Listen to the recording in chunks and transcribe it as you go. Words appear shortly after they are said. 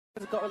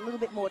Has got a little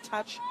bit more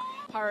touch.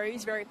 Paro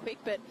is very quick,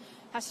 but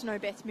has to know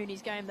Beth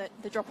Mooney's game that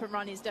the drop and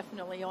run is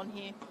definitely on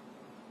here.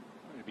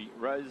 Going to be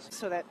Rose.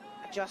 So that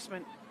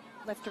adjustment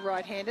left to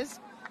right-handers.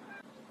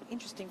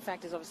 Interesting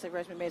fact is obviously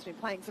Rosemary Mair's been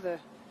playing for the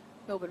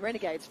Melbourne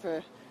Renegades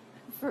for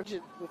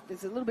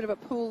there's a little bit of a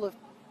pool of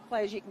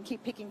players you can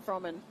keep picking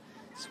from and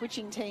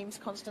switching teams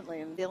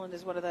constantly, and Dylan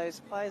is one of those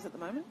players at the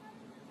moment.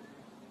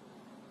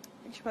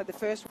 I think she played the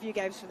first few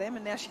games for them,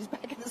 and now she's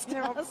back in the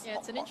Stars. Yeah,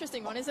 it's an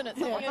interesting one, isn't it?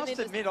 Yeah, I must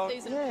admit,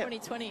 season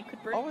 2020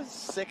 could bring. I was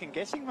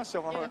second-guessing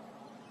myself. I went,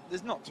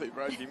 there's not two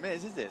Rosemary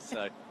Mairs, is there?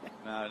 So,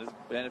 no,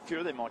 and a few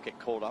of them might get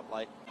called up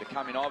late to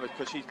come in over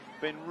because she's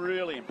been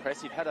really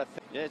impressive.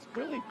 It's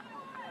really,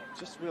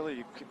 just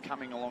really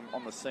coming along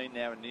on the scene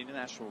now in the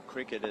international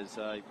cricket as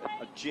a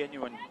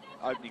genuine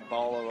opening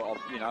bowler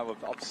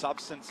of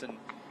substance, and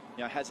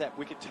has that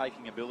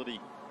wicket-taking ability,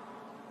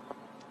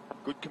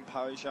 good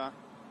composure.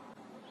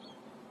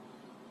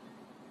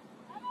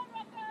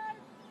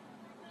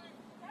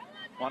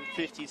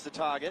 150 is the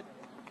target.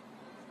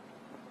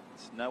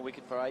 It's no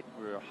wicket for 8.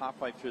 We're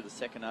halfway through the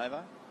second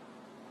over.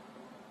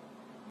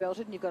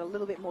 Belted, and you've got a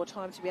little bit more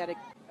time to be able to...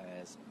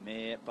 As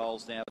Mair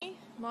bowls now.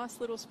 Nice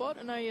little spot.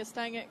 I know you're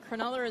staying at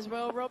Cronulla as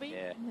well, Robbie,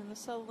 yeah, in the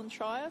Sutherland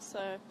Shire,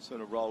 so...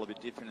 Sort of roll a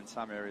bit different in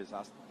some areas,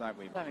 don't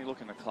we? Only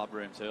look in the club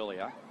rooms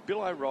earlier.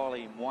 Bill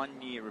O'Reilly in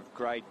 1 year of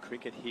grade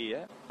cricket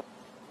here.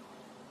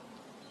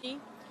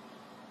 You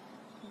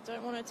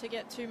don't want it to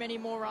get too many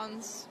more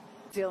runs.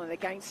 Zealand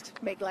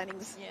against Meg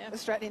Lanning's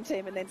Australian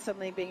team, and then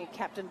suddenly being a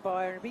captain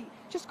by her, and it'd be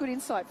just good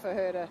insight for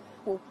her to,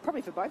 well,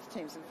 probably for both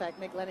teams, in fact,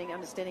 Meg Lanning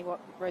understanding what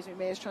Rosemary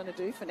Mair's trying to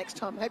do for next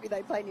time. Maybe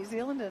they play New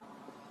Zealand. And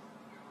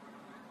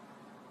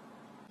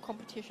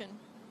competition.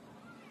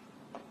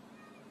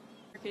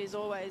 Cricket is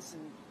always.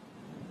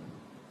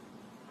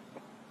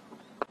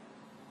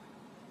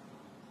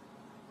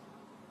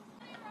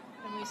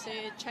 And we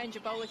see a change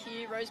of bowler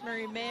here.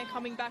 Rosemary Mair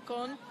coming back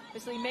on.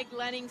 Obviously, Meg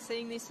Lanning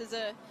seeing this as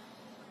a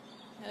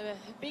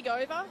big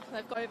over.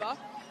 They've got over,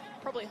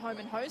 probably home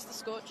and host, the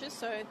Scorchers,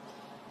 so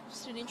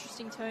just an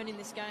interesting turn in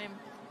this game.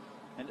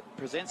 And it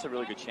presents a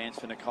really good chance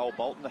for Nicole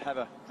Bolton to have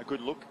a good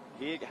look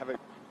here, have a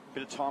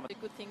bit of time. A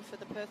good thing for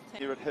the Perth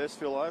team. Here at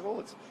Hurstville Oval,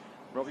 it's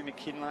Robbie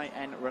McKinlay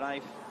and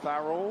Renee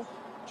Farrell.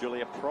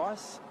 Julia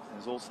Price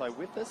is also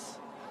with us.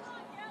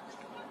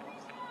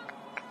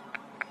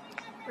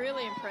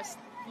 Really impressed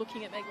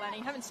looking at Meg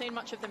Lanning. Haven't seen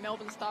much of the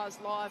Melbourne Stars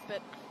live,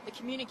 but the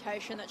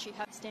communication that she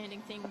had,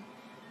 standing thing,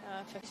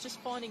 it's just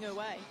finding her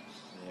way.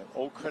 Yeah,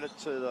 all credit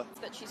to the...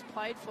 that she's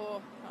played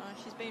for.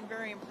 She's been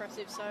very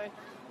impressive, so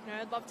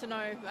I'd love to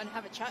know and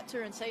have a chat to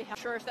her and see how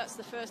sure if that's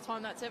the first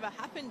time that's ever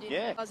happened.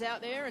 I was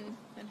out there and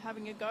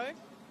having a go.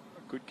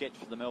 A good get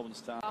for the Melbourne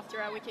Stars. After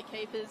our wicket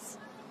keepers.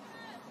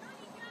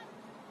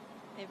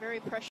 They're very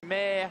precious.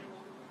 Mair,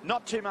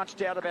 not too much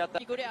doubt about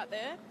that. Good out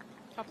there.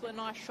 A couple of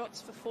nice shots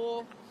for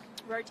 4.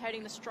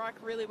 Rotating the strike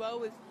really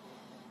well with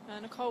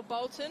Nicole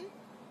Bolton.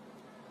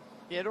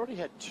 Yeah, it already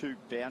had 2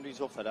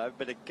 boundaries off that over,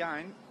 but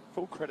again,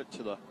 full credit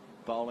to the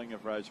bowling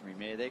of Rosemary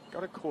Mair. They've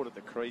got a caught at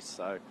the crease,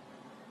 so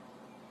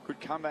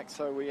good comeback.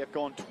 So we have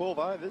gone 12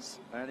 overs,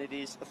 and it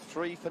is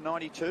 3 for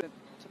 92. To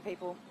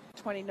people,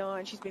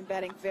 29, she's been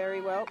batting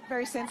very well,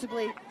 very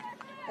sensibly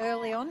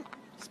early on.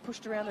 Just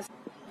pushed around the...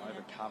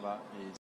 Over cover is...